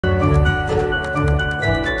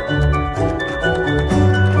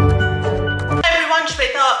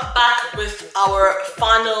our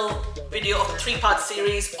final video of the three-part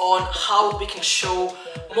series on how we can show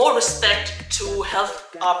more respect to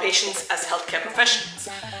our patients as healthcare professionals.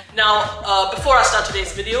 Now, before I start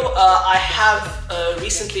today's video, I have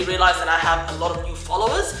recently realized that I have a lot of new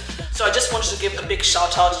followers. So I just wanted to give a big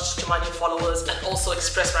shout out to my new followers and also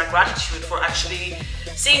express my gratitude for actually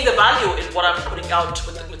seeing the value in what I'm putting out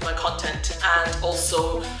with my content and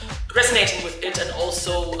also resonating with it and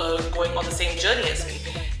also going on the same journey as me.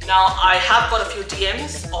 Now, I have got a few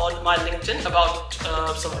DMs on my LinkedIn about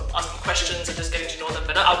sort of asking questions and just getting to know them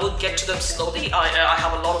better. I will get to them slowly. I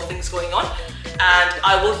have a lot of things going on and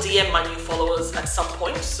I will DM my new followers at some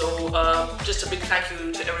point. So just a big thank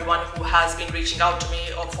you to everyone who has been reaching out to me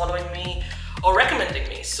or following me or recommending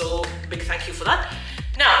me. So big thank you for that.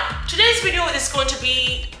 Now, today's video is going to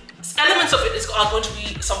be, elements of it are going to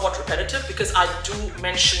be somewhat repetitive because I do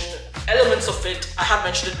mention elements of it. I have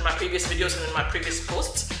mentioned it in my previous videos and in my previous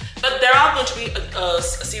posts, but there are going to be a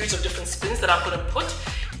series of different spins that I'm going to put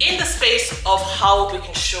in the space of how we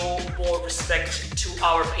can show more respect to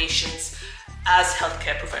our patients as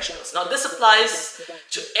healthcare professionals. Now, this applies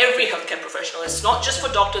to every healthcare professional. It's not just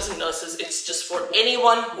for doctors and nurses, it's just for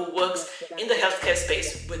anyone who works in the healthcare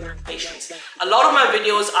space with patients. A lot of my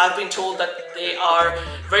videos, I've been told that they are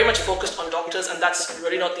very much focused on doctors, and that's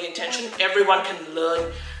really not the intention. Everyone can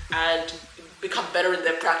learn and become better in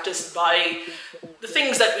their practice by the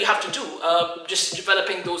things that we have to do, just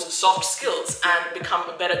developing those soft skills and become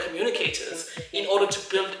better communicators in order to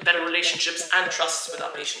build better relationships and trust with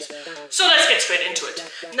our patients. So let's get straight into it.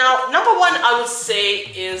 Now, number one, I would say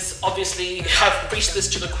is, obviously, I've preached this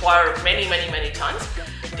to the choir many times,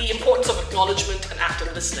 the importance of acknowledgement and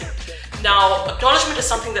active listening. Now, acknowledgement is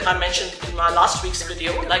something that I mentioned in my last week's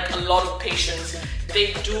video. Like a lot of patients,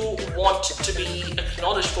 they do want to be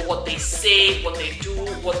acknowledged for what they say, what they do,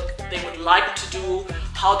 what they would like to do,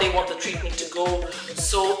 how they want the treatment to go.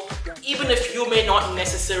 So even if you may not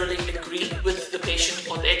necessarily agree with the patient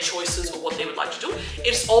or their choices or what they would like to do,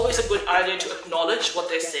 it's always a good idea to acknowledge what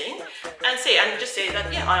they're saying and just say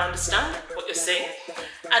that, yeah, I understand what you're saying,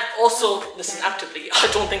 and also listen actively. I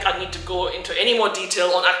don't think I need to go into any more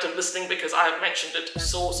detail on active listening because I have mentioned it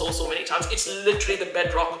so many times. It's literally the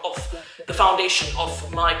bedrock of the foundation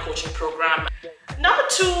of my coaching program. Number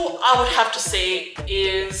two, I would have to say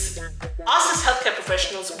is, us as healthcare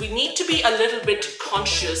professionals, we need to be a little bit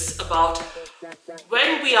conscious about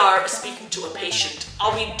when we are speaking to a patient.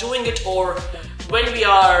 Are we doing it, or when we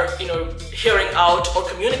are, hearing out or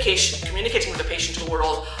communicating with the patient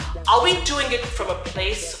overall, are we doing it from a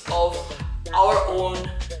place of our own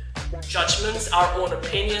judgments, our own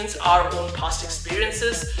opinions, our own past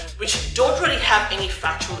experiences, which don't really have any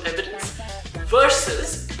factual evidence,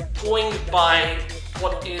 versus going by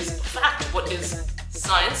what is fact, what is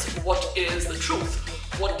science, what is the truth,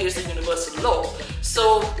 what is the universal law.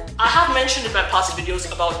 So I have mentioned in my past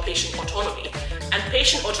videos about patient autonomy, and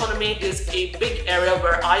patient autonomy is a big area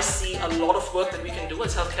where I see a lot of work that we can do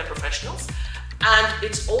as healthcare professionals. And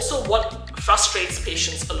it's also what frustrates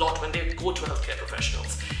patients a lot when they go to healthcare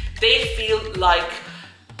professionals. They feel like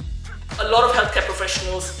a lot of healthcare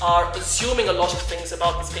professionals are assuming a lot of things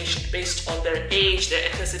about this patient based on their age, their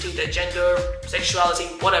ethnicity, their gender, sexuality,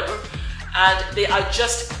 whatever. And they are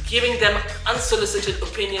just giving them unsolicited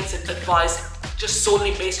opinions and advice just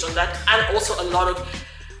solely based on that, and also a lot of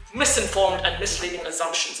misinformed and misleading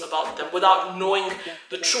assumptions about them without knowing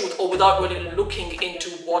the truth or without really looking into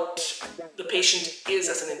what the patient is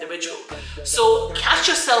as an individual. So catch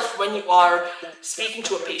yourself when you are speaking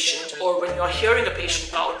to a patient or when you are hearing a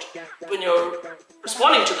patient out, when you're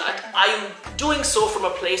responding to that, are you doing so from a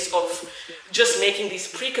place of just making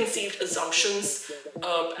these preconceived assumptions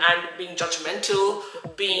and being judgmental,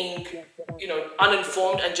 being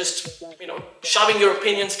uninformed and just shoving your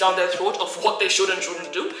opinions down their throat of what they should and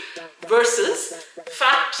shouldn't do, versus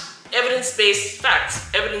evidence-based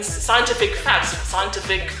facts, scientific facts,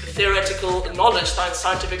 scientific theoretical knowledge,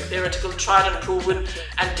 scientific theoretical tried and proven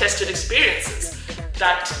and tested experiences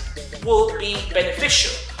that will be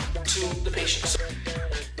beneficial to the patient.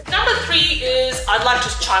 Number three is, I'd like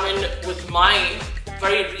to chime in with my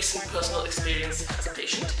very recent personal experience as a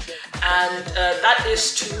patient, and that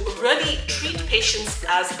is to really treat patients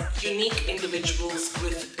as unique individuals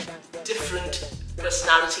with different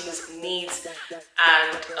personalities, needs,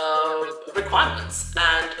 and requirements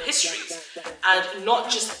and histories, and not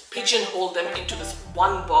just pigeonhole them into this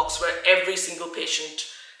one box where every single patient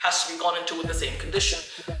has to be gone into with the same condition.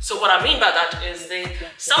 So what I mean by that is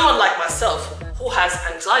someone like myself who has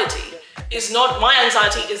anxiety my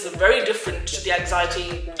anxiety is very different to the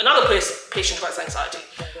anxiety, another patient who has anxiety.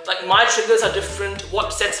 Like my triggers are different,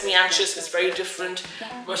 what sets me anxious is very different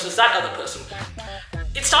versus that other person.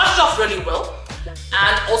 It started off really well,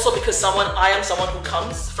 and also because I am someone who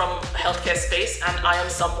comes from a healthcare space, and I am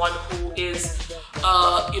someone who is,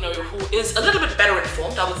 who is a little bit better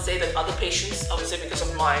informed, I would say, than other patients. I would say because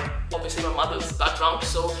of obviously my mother's background.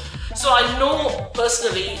 So I know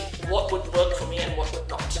personally what would work for me and what would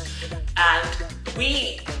not. And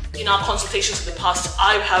in our consultations in the past,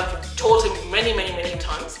 I have told him many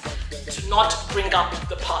times to not bring up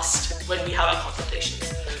the past when we have our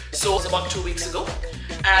consultations. So it was about 2 weeks ago,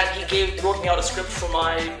 and he wrote me out a script for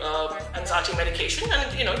my anxiety medication,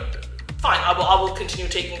 and fine, I will continue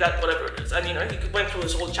taking that, whatever it is. And he went through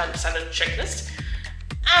his whole standard checklist.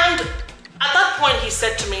 And at that point, he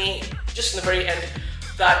said to me, just in the very end,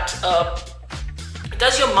 that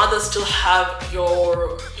does your mother still have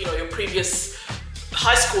your previous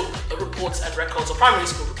high school reports and records, or primary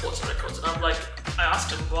school reports and records? And I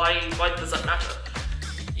asked him, why does that matter?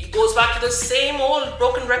 He goes back to the same old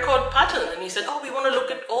broken record pattern, and he said, oh, we want to look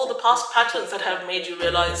at all the past patterns that have made you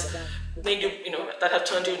realize, that have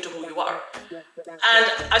turned you into who you are. And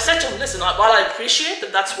I said to him, listen, while I appreciate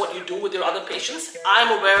that that's what you do with your other patients,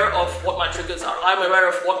 I'm aware of what my triggers are. I'm aware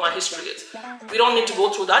of what my history is. We don't need to go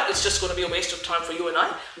through that. It's just going to be a waste of time for you and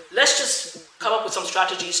I. Let's just come up with some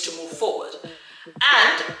strategies to move forward.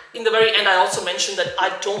 And in the very end, I also mentioned that I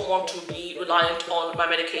don't want to be reliant on my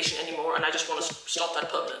medication anymore, and I just want to stop that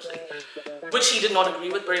permanently, which he did not agree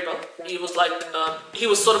with very well. He was like, he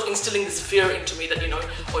was sort of instilling this fear into me that,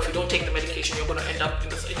 if you don't take the medication, you're going to end up in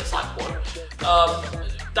the psych ward.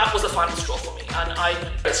 That was the final straw for me, and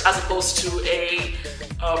as opposed to a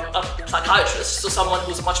psychiatrist, so someone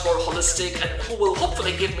who's much more holistic and who will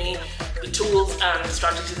hopefully give me the tools and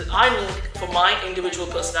strategies that I need for my individual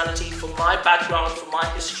personality, for my background, for my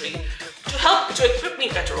history, to equip me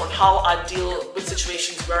better on how I deal with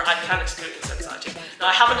situations where I can experience anxiety. Now,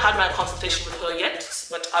 I haven't had my consultation with her yet,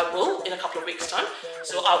 but I will in a couple of weeks' time,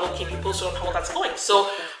 so I will keep you posted on how that's going. So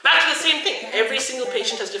back to the same thing. Every single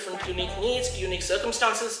patient has different unique needs, unique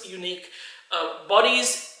circumstances, unique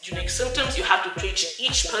bodies, unique symptoms. You have to treat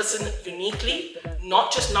each person uniquely,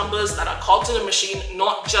 not just numbers that are cogs in a machine,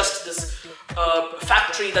 not just this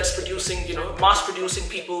factory that's producing, mass producing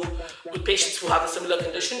people with patients who have a similar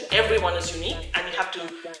condition. Everyone is unique, and you have to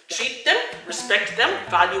treat them, respect them,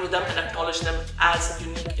 value them, and acknowledge them as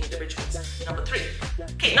unique individuals. Number 3.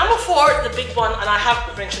 Okay, number 4, the big one, and I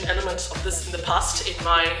have mentioned elements of this in the past in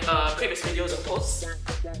my previous videos and posts.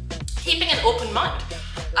 Keeping an open mind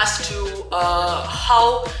as to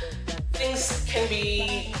how things can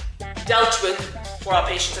be dealt with for our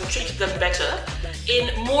patients and treated them better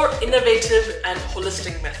in more innovative and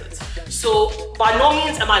holistic methods. So by no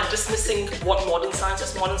means am I dismissing what modern science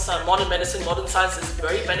is. Modern medicine, modern science is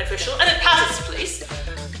very beneficial, and it has its place.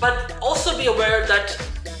 But also be aware that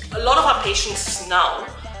a lot of our patients now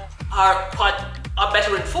are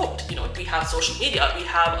better informed. We have social media, we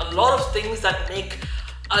have a lot of things that make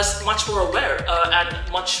us much more aware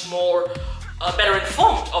and much more better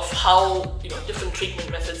informed of how different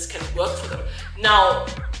treatment methods can work for them. Now,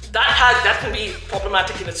 that can be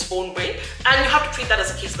problematic in its own way, and you have to treat that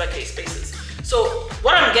as a case-by-case basis. So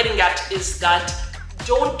what I'm getting at is that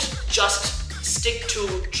don't just stick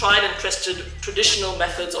to tried and tested traditional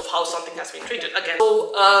methods of how something has been treated. Again,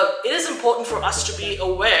 so it is important for us to be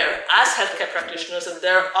aware as healthcare practitioners that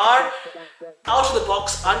there are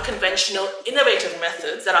out-of-the-box, unconventional, innovative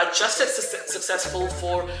methods that are just as successful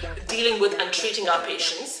for dealing with and treating our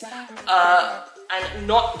patients, and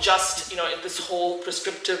not just this whole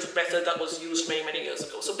prescriptive method that was used many years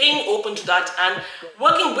ago. So being open to that and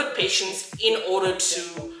working with patients in order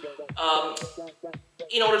to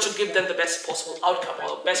give them the best possible outcome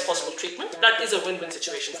or best possible treatment, that is a win-win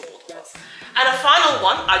situation for both of us. And a final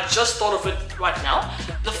one, I just thought of it right now.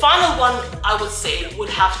 The final one I would say would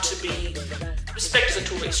have to be respect is a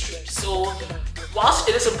two-way street. So whilst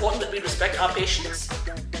it is important that we respect our patients,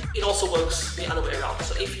 it also works the other way around.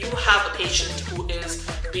 So if you have a patient who is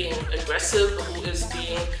being aggressive, who is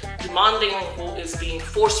being demanding, who is being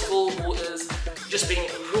forceful, who is just being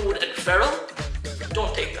rude and feral,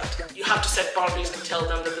 don't take that. You have to set boundaries and tell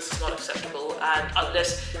them that this is not acceptable, and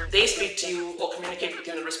unless they speak to you or communicate with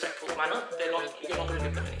you in a respectful manner, you're not going to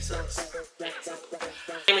give them any service. Plain and simple.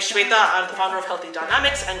 My name is Shweta. I'm the founder of Healthy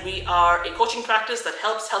Dynamics, and we are a coaching practice that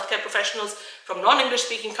helps healthcare professionals from non-English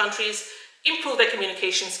speaking countries improve their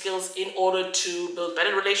communication skills in order to build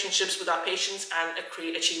better relationships with our patients and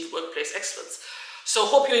achieve workplace excellence. So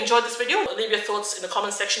hope you enjoyed this video. Leave your thoughts in the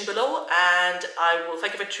comment section below, and I will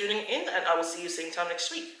thank you for tuning in, and I will see you same time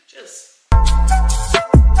next week. Cheers.